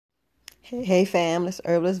Hey fam, it's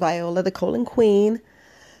Herbalist Viola, the colon queen.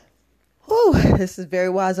 Whew, this is Very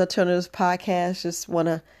Wise Alternatives podcast. Just want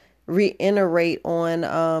to reiterate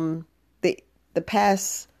on the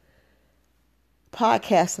past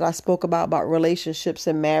podcast that I spoke about relationships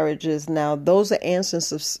and marriages. Now, those are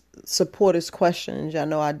answers of supporters' questions. I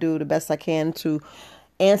know I do the best I can to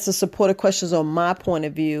answer supporter questions on my point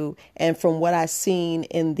of view and from what I've seen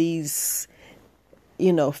in these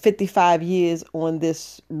 55 years on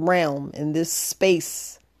this realm, in this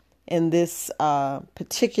space, in this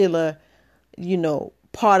particular,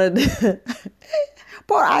 part of the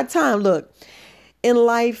part of our time. Look, in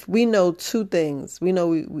life, we know two things. We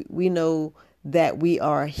know we know that we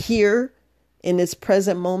are here in this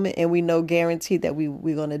present moment, and we know guaranteed that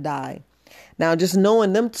we're gonna die. Now, just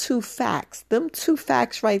knowing them two facts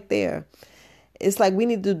right there, it's like we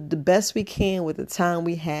need to do the best we can with the time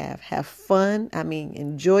we have. Have fun.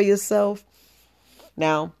 Enjoy yourself.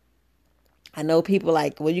 Now, I know people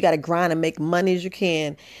like, well, you got to grind and make money as you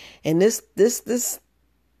can. And this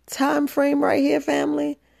time frame right here,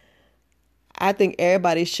 family, I think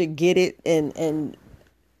everybody should get it and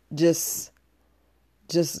just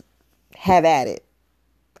have at it.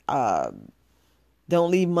 Don't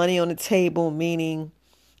leave money on the table, meaning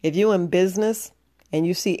if you're in business and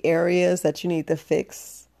you see areas that you need to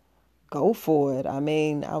fix, go for it. I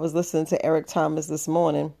was listening to Eric Thomas this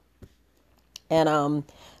morning, and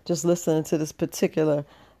just listening to this particular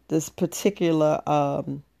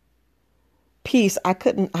piece.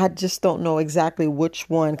 I just don't know exactly which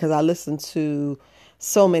one, because I listen to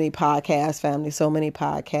so many podcasts, family, so many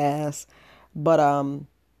podcasts. But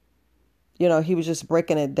he was just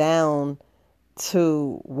breaking it down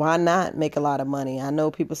to why not make a lot of money. I know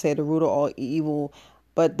people say the root of all evil,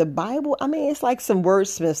 but the Bible, it's like some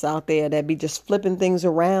wordsmiths out there that be just flipping things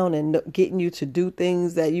around and getting you to do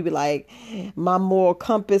things that you be like, my moral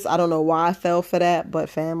compass, I don't know why I fell for that. But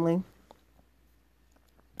family,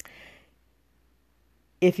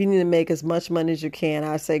 if you need to make as much money as you can,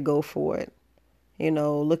 I say go for it.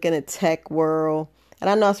 Looking at tech world, and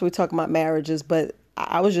I know we're talking about marriages, but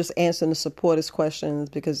I was just answering the supporters' questions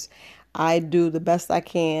because I do the best I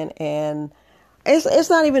can, and it's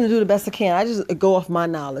not even to do the best I can. I just go off my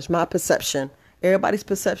knowledge, my perception. Everybody's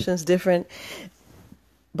perception is different,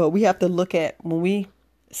 but we have to look at when we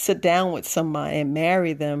sit down with somebody and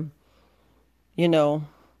marry them. You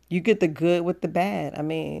get the good with the bad.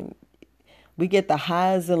 We get the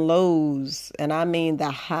highs and lows, and I mean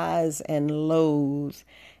the highs and lows.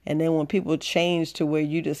 And then when people change to where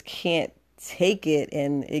you just can't take it,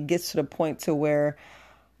 and it gets to the point to where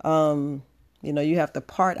you have to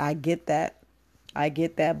part. I get that,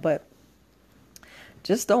 but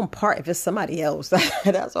just don't part if it's somebody else.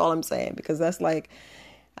 That's all I'm saying, because that's like,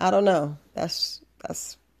 I don't know. That's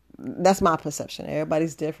my perception.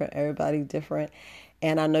 Everybody's different.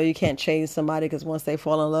 And I know you can't change somebody, because once they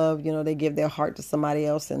fall in love, they give their heart to somebody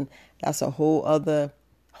else, and that's a whole other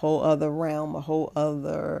realm, a whole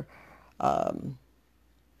other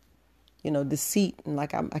deceit. And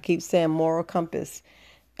like I keep saying, moral compass.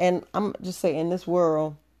 And I'm just saying, in this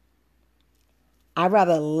world, I'd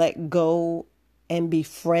rather let go and be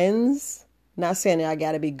friends. Not saying that I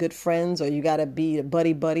got to be good friends or you got to be a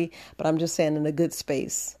buddy, but I'm just saying in a good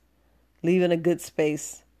space. Leave in a good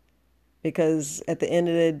space. Because at the end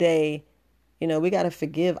of the day, we got to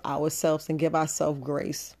forgive ourselves and give ourselves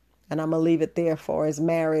grace. And I'm going to leave it there for as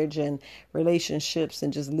marriage and relationships,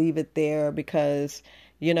 and just leave it there because,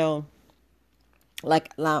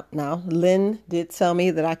 like now, Lynn did tell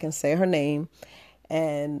me that I can say her name,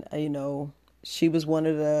 and, she was one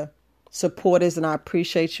of the supporters, and I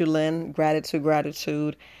appreciate you, Lynn.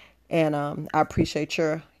 Gratitude. And I appreciate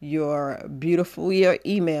your your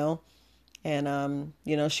email. And,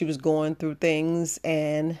 she was going through things,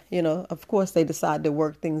 and, of course they decided to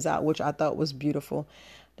work things out, which I thought was beautiful.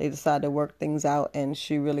 They decided to work things out, and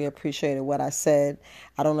she really appreciated what I said.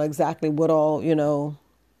 I don't know exactly what all,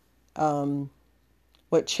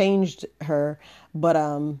 what changed her, but,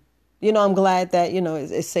 I'm glad that,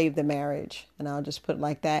 it saved the marriage, and I'll just put it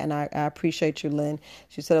like that. And I appreciate you, Lynn.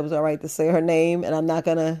 She said it was all right to say her name, and I'm not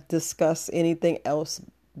going to discuss anything else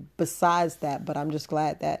besides that, but I'm just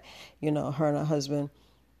glad that, her and her husband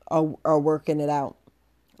are working it out.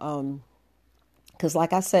 Because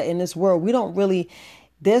like I said, in this world, we don't really,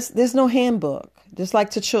 there's no handbook. Just like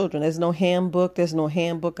to children, there's no handbook. There's no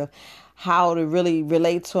handbook of how to really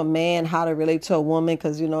relate to a man, how to relate to a woman.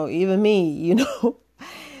 Because, even me,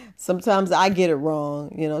 sometimes I get it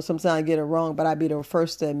wrong. Sometimes I get it wrong, but I'd be the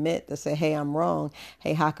first to admit, to say, hey, I'm wrong.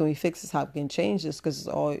 Hey, how can we fix this? How can we change this? Because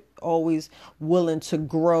it's always willing to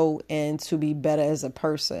grow and to be better as a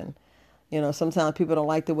person. Sometimes people don't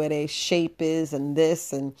like the way their shape is and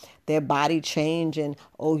this and their body change and,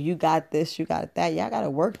 oh, you got this, you got that. Y'all got to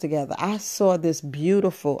work together. I saw this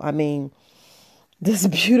beautiful, this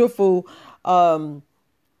beautiful,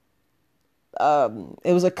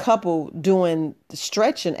 it was a couple doing the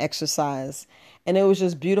stretching exercise, and it was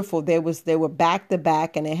just beautiful. They were back to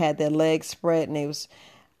back, and they had their legs spread, and they was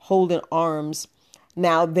holding arms.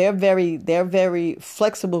 Now they're very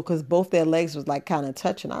flexible because both their legs was like kind of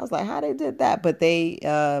touching. I was like, how they did that? But they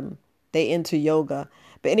into yoga.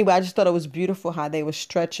 But anyway, I just thought it was beautiful how they were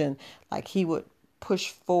stretching. Like he would push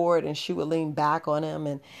forward and she would lean back on him,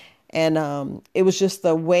 and it was just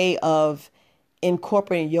a way of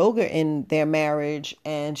incorporating yoga in their marriage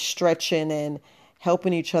and stretching and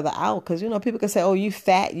helping each other out. Because, people can say, oh, you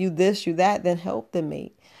fat, you this, you that, then help them,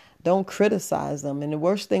 mate. Don't criticize them. And the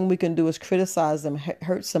worst thing we can do is criticize them,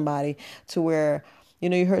 hurt somebody to where,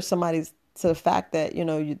 you hurt somebody to the fact that,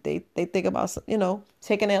 they think about,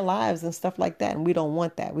 taking their lives and stuff like that. And we don't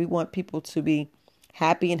want that. We want people to be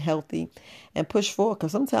happy and healthy and push forward.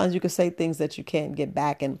 Because sometimes you can say things that you can't get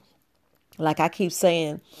back. And like I keep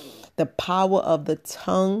saying, the power of the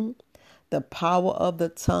tongue, the power of the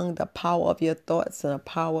tongue, the power of your thoughts, and the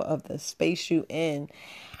power of the space you in.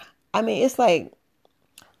 It's like,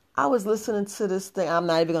 I was listening to this thing. I'm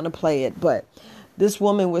not even going to play it, but this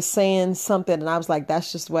woman was saying something, and I was like,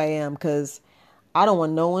 that's just where I am, because I don't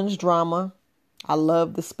want no one's drama. I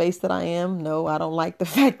love the space that I am. No, I don't like the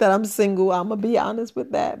fact that I'm single. I'm going to be honest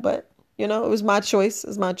with that, but it was my choice.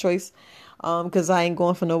 It's my choice. Because I ain't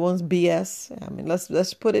going for no one's BS.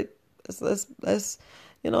 Let's put it, let's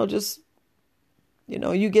just,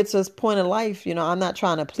 you get to this point in life, I'm not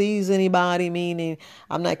trying to please anybody, meaning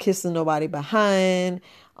I'm not kissing nobody behind,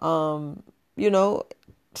 stuff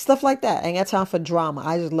like that. I ain't got time for drama.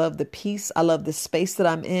 I just love the peace. I love the space that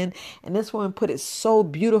I'm in. And this woman put it so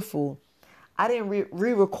beautiful. I didn't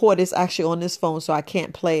re-record this actually on this phone, so I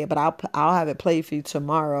can't play it, but I'll have it played for you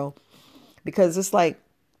tomorrow, because it's like,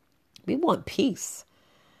 we want peace.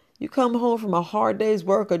 You come home from a hard day's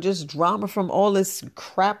work or just drama from all this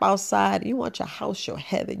crap outside. You want your house, your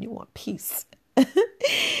heaven. You want peace.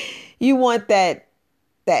 You want that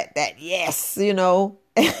yes,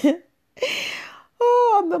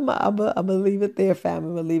 Oh, I'm gonna leave it there, family.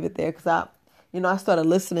 I'm gonna leave it there because I started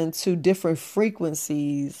listening to different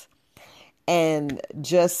frequencies and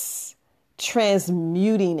just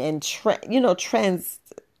transmuting and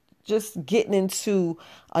just getting into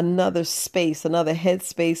another space, another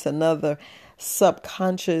headspace, another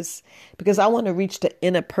subconscious, because I want to reach the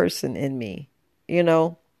inner person in me,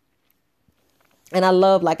 And I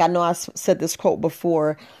love, like, I know I said this quote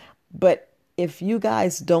before, but if you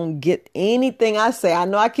guys don't get anything I say, I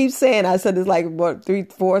know I keep saying, I said this like what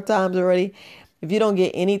 3-4 times already. If you don't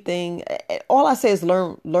get anything, all I say is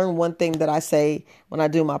learn one thing that I say when I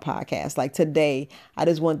do my podcast. Like today, I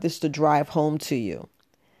just want this to drive home to you.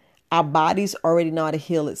 Our bodies already know how to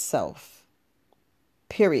heal itself.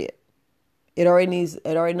 Period. It already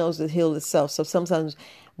knows to heal itself. So sometimes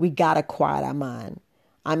we gotta quiet our mind.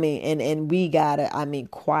 And we gotta,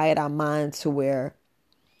 quiet our mind to where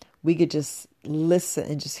we could just listen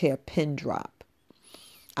and just hear a pin drop.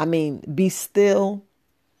 Be still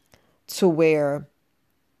to where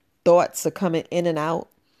thoughts are coming in and out,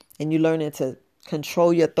 and you're learning to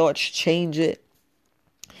control your thoughts, change it.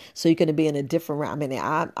 So you're going to be in a different round.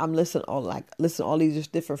 I'm listening to all these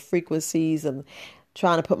different frequencies and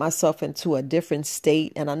trying to put myself into a different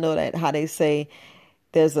state. And I know that how they say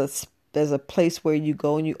there's a place where you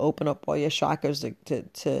go and you open up all your chakras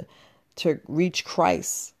to reach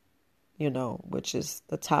Christ, which is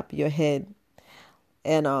the top of your head.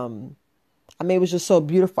 And it was just so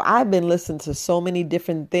beautiful. I've been listening to so many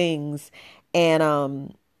different things,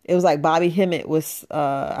 and it was like Bobby Hemmett was.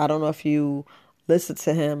 I don't know if you listen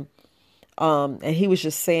to him. And he was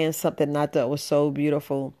just saying something I thought was so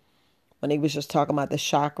beautiful when he was just talking about the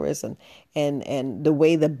chakras and the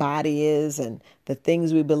way the body is and the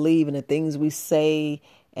things we believe and the things we say.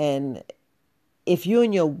 And if you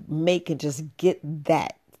and your mate can just get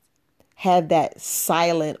that, have that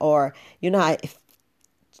silent, or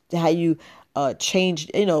how you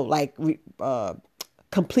change,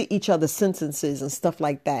 complete each other's sentences and stuff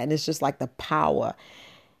like that. And it's just like the power.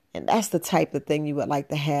 And that's the type of thing you would like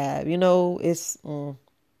to have. It's...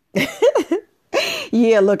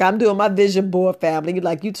 Yeah, look, I'm doing my vision board, family. You're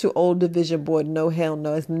like, you too old to vision board. No, hell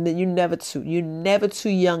no. You're never too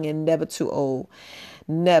young and never too old.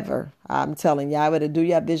 Never. I'm telling you, I better do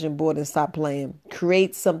your vision board and stop playing.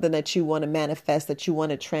 Create something that you want to manifest, that you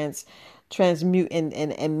want to transmute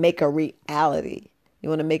and make a reality. You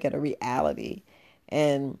want to make it a reality.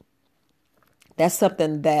 And That's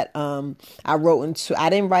something that I wrote into. I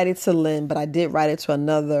didn't write it to Lynn, but I did write it to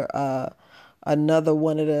another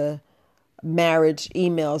one of the marriage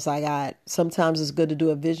emails I got. Sometimes it's good to do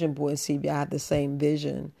a vision board and see if you have the same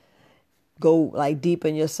vision. Go like deep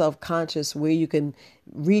in your self-conscious where you can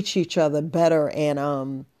reach each other better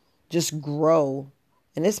and just grow.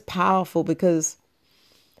 And it's powerful because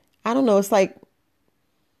I don't know, it's like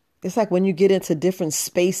when you get into different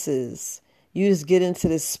spaces, you just get into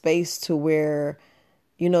this space to where,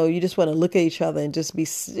 you just want to look at each other and just be,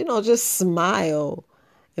 just smile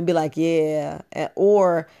and be like, yeah,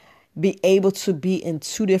 or be able to be in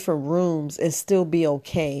two different rooms and still be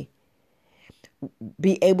okay.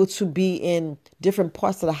 Be able to be in different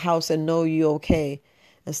parts of the house and know you're okay.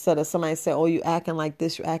 Instead of somebody say, oh, you acting like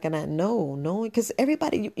this, you acting that. No, because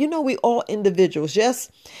everybody, we all individuals.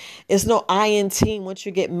 Yes, it's no I in team once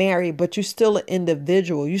you get married, but you're still an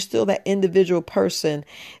individual. You're still that individual person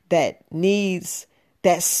that needs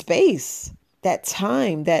that space, that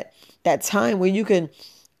time where you can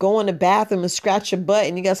go in the bathroom and scratch your butt,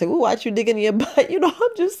 and you gotta say, "Ooh, why you digging in your butt?"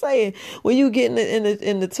 I'm just saying, when you get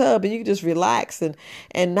in the tub and you can just relax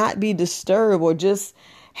and not be disturbed, or just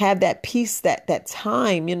have that peace, that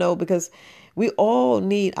time, because we all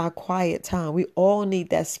need our quiet time. We all need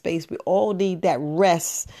that space. We all need that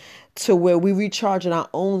rest to where we recharge in our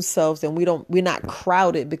own selves and we're not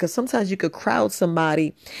crowded, because sometimes you could crowd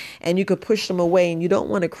somebody and you could push them away, and you don't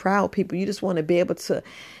want to crowd people. You just want to be able to,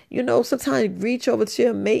 sometimes reach over to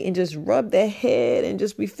your mate and just rub their head and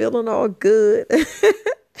just be feeling all good.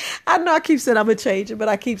 I know I keep saying I'm going to change it, but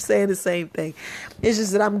I keep saying the same thing. It's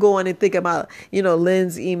just that I'm going and thinking about,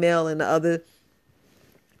 Lynn's email and the other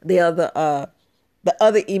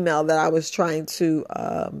email that I was trying to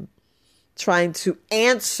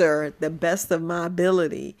answer the best of my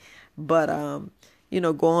ability. But,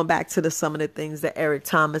 going back to some of the things that Eric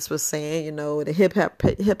Thomas was saying, the hip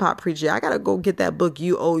hop preacher, I got to go get that book,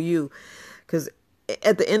 You Owe You. Because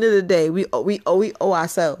at the end of the day, we owe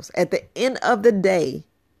ourselves. At the end of the day,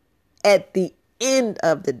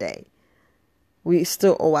 we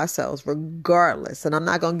still owe ourselves regardless. And I'm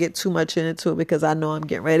not going to get too much into it because I know I'm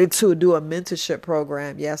getting ready to do a mentorship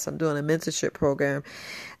program. Yes, I'm doing a mentorship program.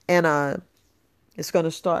 And it's going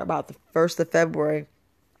to start about the 1st of February.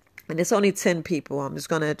 And it's only 10 people. I'm just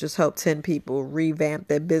going to just help 10 people revamp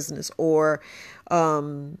their business or,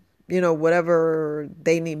 whatever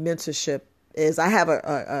they need mentorship is. I have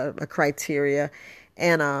a criteria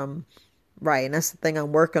and, right. And that's the thing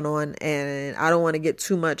I'm working on. And I don't want to get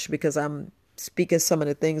too much because I'm speaking some of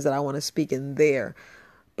the things that I want to speak in there.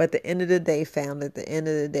 But at the end of the day, family, at the end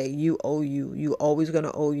of the day, you owe you. You always going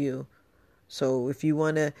to owe you. So if you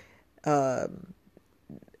want to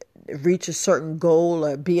reach a certain goal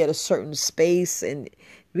or be at a certain space, and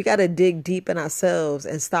we got to dig deep in ourselves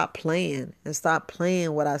and stop playing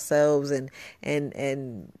with ourselves and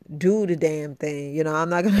do the damn thing. I'm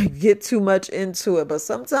not going to get too much into it, but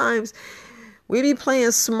sometimes we be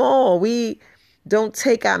playing small. We don't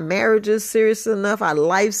take our marriages serious enough, our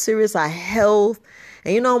life serious, our health.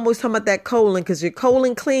 And I'm always talking about that colon, because your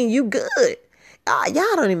colon clean, you good.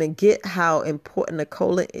 Y'all don't even get how important the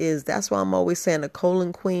colon is. That's why I'm always saying the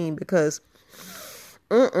colon queen, because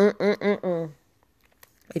if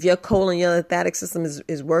your colon, your lymphatic system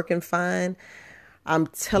is working fine, I'm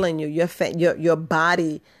telling you, your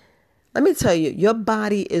body, let me tell you, your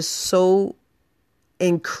body is so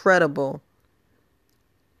incredible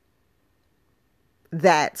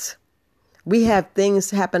that we have things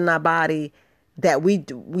happen in our body that we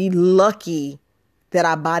lucky that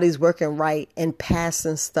our body's working right and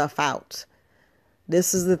passing stuff out.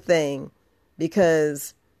 This is the thing,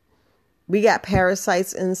 because we got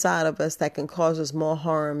parasites inside of us that can cause us more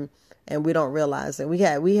harm and we don't realize it.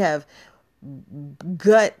 We have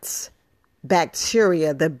gut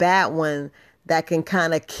bacteria, the bad one, that can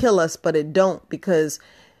kind of kill us, but it don't, because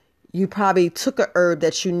you probably took a herb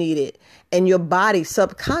that you needed, and your body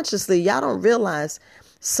subconsciously, y'all don't realize,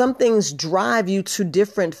 some things drive you to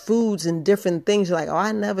different foods and different things. You're like, oh,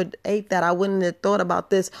 I never ate that. I wouldn't have thought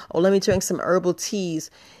about this. Oh, let me drink some herbal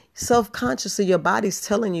teas. Self-consciously, your body's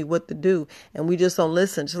telling you what to do, and we just don't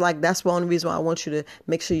listen. Just like that's one reason why I want you to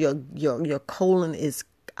make sure your colon is,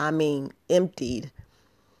 emptied.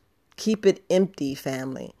 Keep it empty,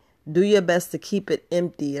 family. Do your best to keep it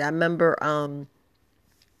emptied. I remember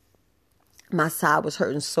my side was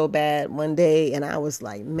hurting so bad one day, and I was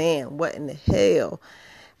like, man, what in the hell?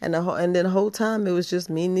 And then the whole time it was just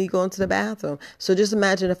me going to the bathroom. So just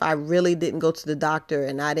imagine if I really didn't go to the doctor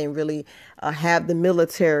and I didn't really have the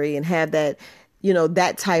military and have that,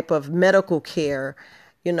 that type of medical care.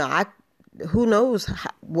 Who knows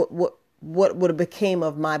what would have became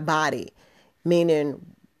of my body. meaning,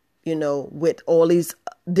 with all these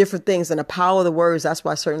different things and the power of the words. That's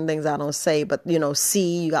why certain things I don't say, but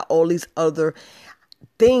see, you got all these other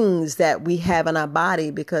things that we have in our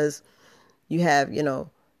body, because you have,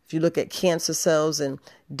 if you look at cancer cells and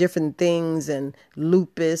different things and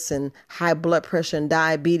lupus and high blood pressure and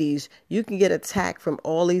diabetes, you can get attacked from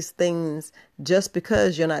all these things just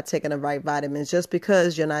because you're not taking the right vitamins, just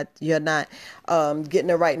because you're not getting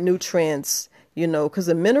the right nutrients, because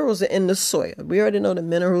the minerals are in the soil. We already know the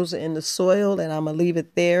minerals are in the soil, and I'm going to leave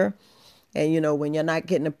it there. And, when you're not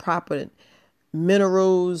getting the proper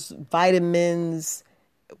minerals, vitamins,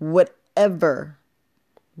 whatever,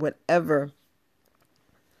 we're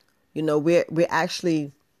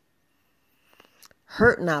actually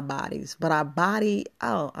hurting our bodies. But our body,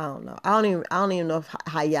 I don't know. I don't even know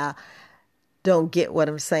how y'all don't get what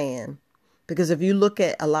I'm saying. Because if you look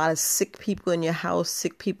at a lot of sick people in your house,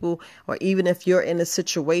 sick people, or even if you're in a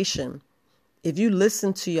situation, if you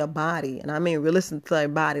listen to your body, and I mean, we listen to your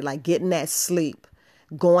body, like getting that sleep,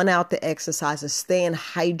 going out to exercise, and staying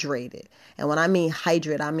hydrated. And when I mean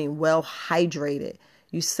hydrated, I mean well hydrated.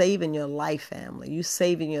 You saving your life, family. You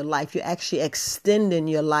saving your life. You're actually extending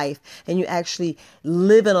your life, and you actually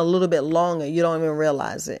living a little bit longer. You don't even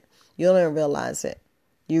realize it. You don't even realize it.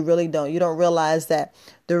 You really don't. You don't realize that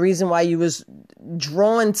the reason why you was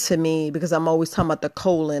drawn to me, because I'm always talking about the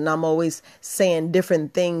colon. I'm always saying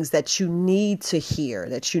different things that you need to hear,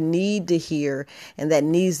 and that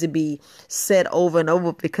needs to be said over and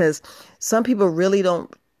over, because some people really don't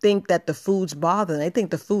think that the food's bothering. They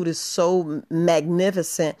think the food is so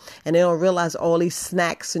magnificent, and they don't realize all these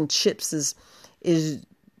snacks and chips is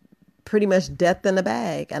pretty much death in the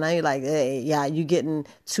bag. And I like, hey, yeah, you getting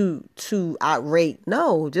too outraged.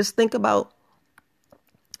 No, just think about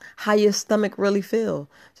how your stomach really feel.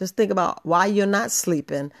 Just think about why you're not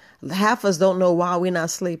sleeping. Half of us don't know why we're not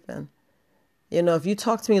sleeping. If you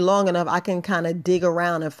talk to me long enough, I can kind of dig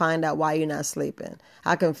around and find out why you're not sleeping.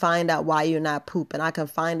 I can find out why you're not pooping. I can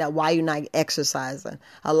find out why you're not exercising.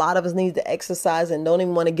 A lot of us need to exercise and don't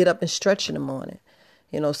even want to get up and stretch in the morning.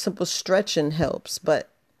 Simple stretching helps. But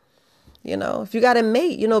if you got a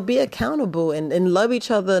mate, be accountable and love each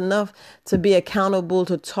other enough to be accountable,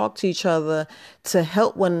 to talk to each other, to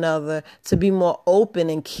help one another, to be more open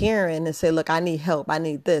and caring and say, look, I need help. I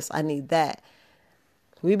need this. I need that.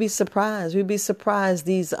 We'd be surprised. These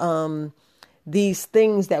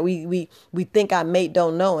things that we think our mate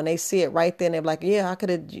don't know, and they see it right there, and they're like, yeah, I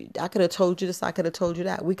could have told you this. I could have told you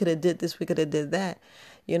that. We could have did this. We could have did that.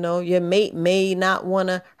 Your mate may not want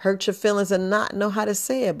to hurt your feelings and not know how to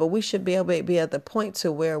say it, but we should be able to be at the point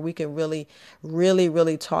to where we can really, really,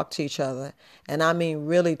 really talk to each other. And I mean,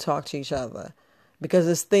 really talk to each other, because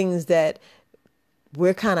it's things that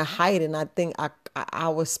we're kind of hiding. I think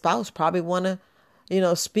our spouse probably want to,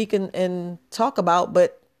 speak and talk about,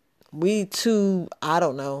 but we too, I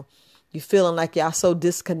don't know, you feeling like y'all so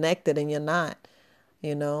disconnected and you're not,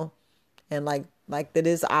 and like that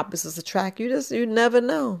is opposites attract. You never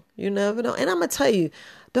know. You never know. And I'm going to tell you,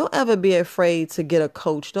 don't ever be afraid to get a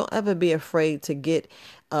coach. Don't ever be afraid to get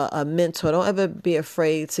a mentor. Don't ever be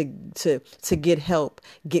afraid to get help,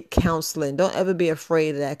 get counseling. Don't ever be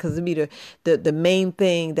afraid of that, because it'll be the main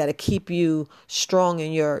thing that'll keep you strong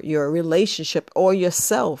in your relationship or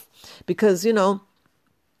yourself. Because,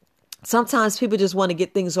 sometimes people just want to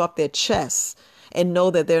get things off their chest and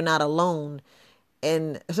know that they're not alone.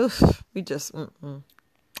 And we just, and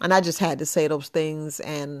I just had to say those things.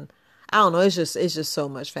 And I don't know, it's just so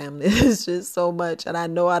much, family. It's just so much. And I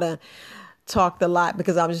know I done talked a lot,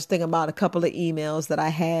 because I was just thinking about a couple of emails that I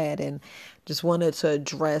had and just wanted to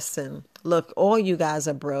address. And look, all you guys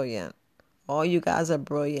are brilliant. All you guys are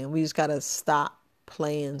brilliant. We just got to stop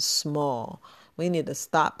playing small. We need to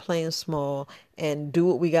stop playing small and do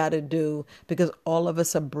what we got to do, because all of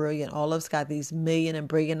us are brilliant. All of us got these million and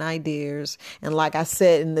brilliant ideas. And like I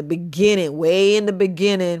said in the beginning, way in the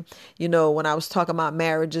beginning, when I was talking about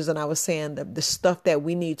marriages, and I was saying the stuff that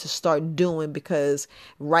we need to start doing, because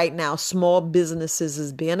right now small businesses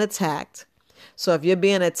is being attacked. So if you're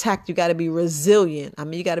being attacked, you got to be resilient. I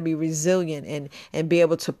mean, you got to be resilient and be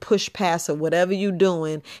able to push past it, whatever you're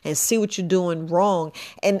doing, and see what you're doing wrong.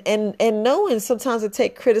 And knowing sometimes it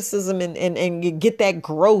take criticism and you get that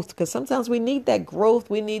growth, because sometimes we need that growth.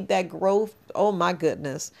 We need that growth. Oh my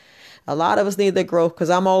goodness. A lot of us need that growth, because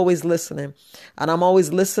I'm always listening, and I'm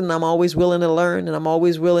always listening. I'm always willing to learn, and I'm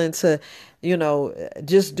always willing to,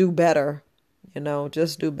 just do better,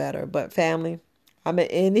 just do better. But family, I'm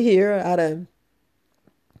in here. I done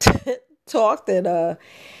talked, and I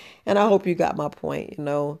hope you got my point,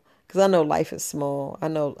 because I know life is small. I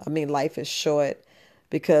mean, life is short,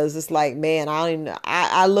 because it's like, man, I don't even,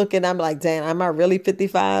 I look and I'm like, dang, am I really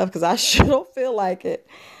 55? Because I sure don't feel like it.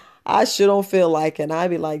 I sure don't feel like it. And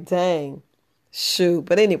I'd be like, dang, shoot.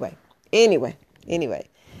 But anyway,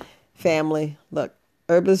 family, look,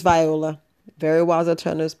 Herbalist Viola, Very Wise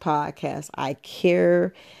Alternatives podcast. I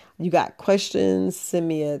care. You got questions? Send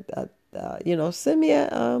me an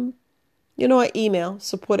email,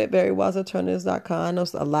 support@verywisealternatives.com. I know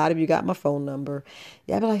a lot of you got my phone number.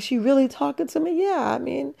 Yeah, I'd be like, she really talking to me? Yeah, I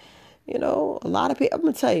mean, a lot of people, I'm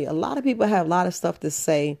going to tell you, a lot of people have a lot of stuff to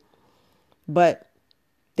say, but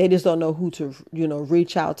they just don't know who to,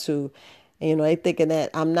 reach out to. And, they thinking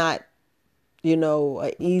that I'm not,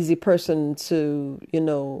 an easy person to,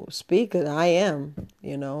 speak. And I am,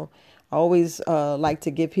 I always like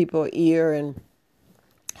to give people an ear and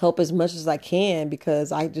help as much as I can,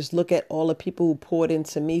 because I just look at all the people who poured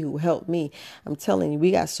into me, who helped me. I'm telling you, we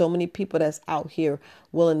got so many people that's out here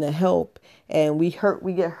willing to help, and we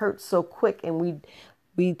get hurt so quick, and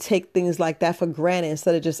we take things like that for granted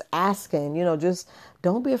instead of just asking. Just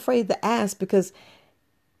don't be afraid to ask, because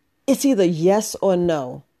it's either yes or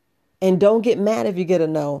no. And don't get mad if you get a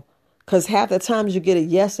no, because half the times you get a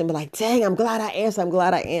yes and be like, dang, I'm glad I answered. I'm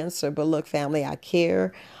glad I answered. But look, family, I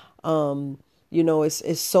care.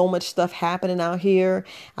 It's so much stuff happening out here.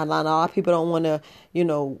 And a lot of people don't want to,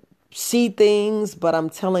 see things. But I'm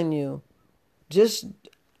telling you, just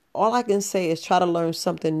all I can say is try to learn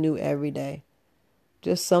something new every day.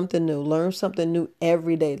 Just something new. Learn something new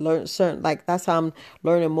every day. That's how I'm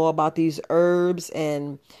learning more about these herbs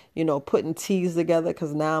and, putting teas together,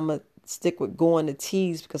 because now I'm going to stick with going to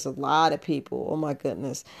teas, because a lot of people, oh my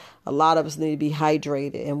goodness, a lot of us need to be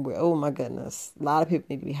hydrated, and oh my goodness, a lot of people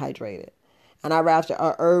need to be hydrated. And I'd rather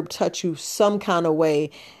a herb touch you some kind of way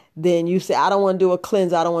than you say, I don't want to do a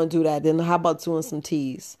cleanse, I don't want to do that. Then how about doing some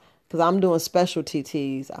teas? Because I'm doing specialty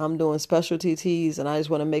teas. And I just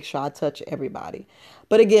want to make sure I touch everybody.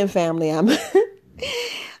 But again, family, I'm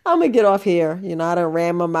I'm going to get off here. I done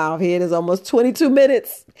ran my mouth here. It is almost 22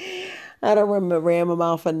 minutes. I don't ran my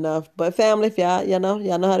mouth enough. But family, if y'all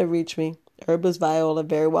know how to reach me. Herbalist Viola,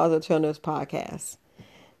 Very Wise Alternatives podcast.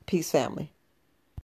 Peace, family.